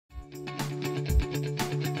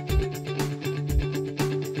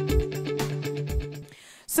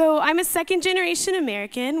So I'm a second-generation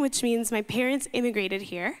American, which means my parents immigrated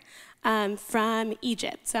here from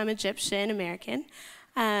Egypt. So I'm Egyptian American.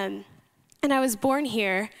 And I was born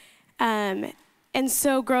here. And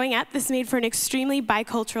so growing up, this made for an extremely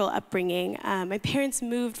bicultural upbringing. My parents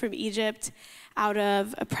moved from Egypt out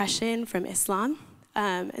of oppression from Islam.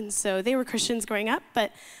 And so they were Christians growing up,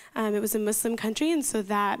 but it was a Muslim country, and so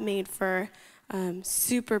that made for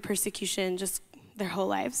super persecution just their whole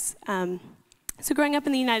lives. So growing up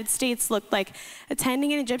in the United States looked like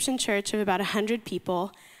attending an Egyptian church of about 100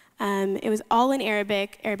 people. It was all in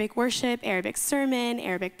Arabic, Arabic worship, Arabic sermon,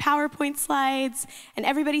 Arabic PowerPoint slides, and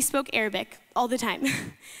everybody spoke Arabic all the time.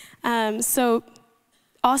 So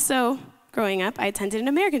also growing up, I attended an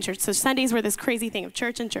American church. So Sundays were this crazy thing of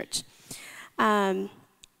church and church.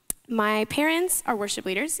 My parents are worship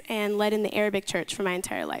leaders and led in the Arabic church for my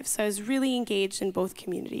entire life. So I was really engaged in both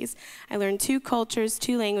communities. I learned 2 cultures,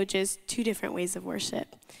 2 languages, 2 different ways of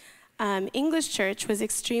worship. English church was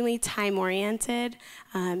extremely time-oriented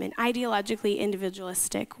and ideologically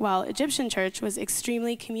individualistic, while Egyptian church was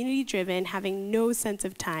extremely community-driven, having no sense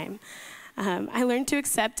of time. I learned to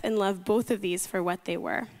accept and love both of these for what they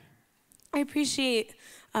were. I appreciate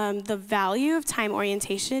the value of time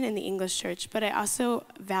orientation in the English church, but I also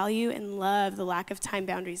value and love the lack of time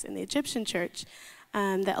boundaries in the Egyptian church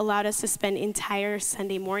that allowed us to spend entire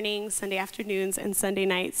Sunday mornings, Sunday afternoons, and Sunday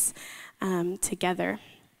nights together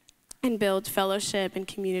and build fellowship and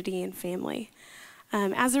community and family.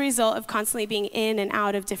 As a result of constantly being in and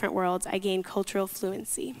out of different worlds, I gained cultural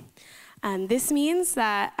fluency. This means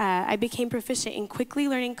that I became proficient in quickly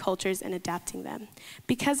learning cultures and adapting them.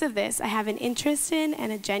 Because of this, I have an interest in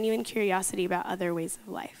and a genuine curiosity about other ways of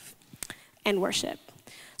life and worship.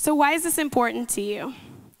 So why is this important to you?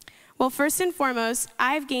 Well, first and foremost,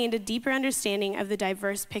 I've gained a deeper understanding of the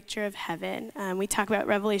diverse picture of heaven. We talk about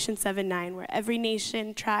Revelation 7:9, where every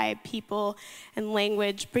nation, tribe, people, and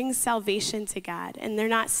language brings salvation to God. And they're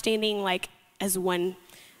not standing like as one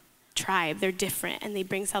tribe. They're different, and they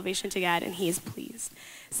bring salvation to God, and he is pleased.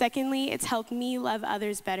 Secondly, it's helped me love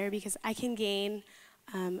others better because I can gain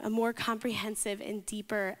a more comprehensive and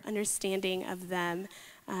deeper understanding of them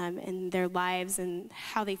and their lives and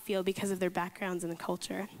how they feel because of their backgrounds and the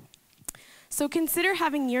culture. So consider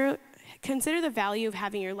the value of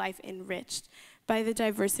having your life enriched by the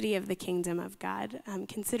diversity of the kingdom of God.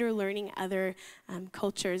 Consider learning other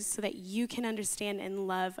cultures so that you can understand and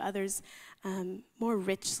love others more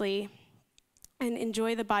richly and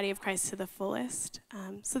enjoy the body of Christ to the fullest.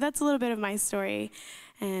 So that's a little bit of my story.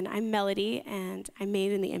 And I'm Melody, and I'm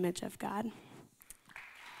made in the image of God.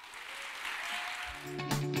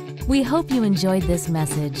 We hope you enjoyed this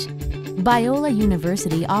message. Biola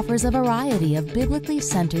University offers a variety of biblically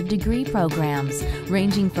centered degree programs,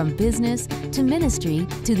 ranging from business to ministry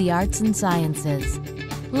to the arts and sciences.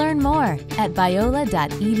 Learn more at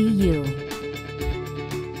biola.edu.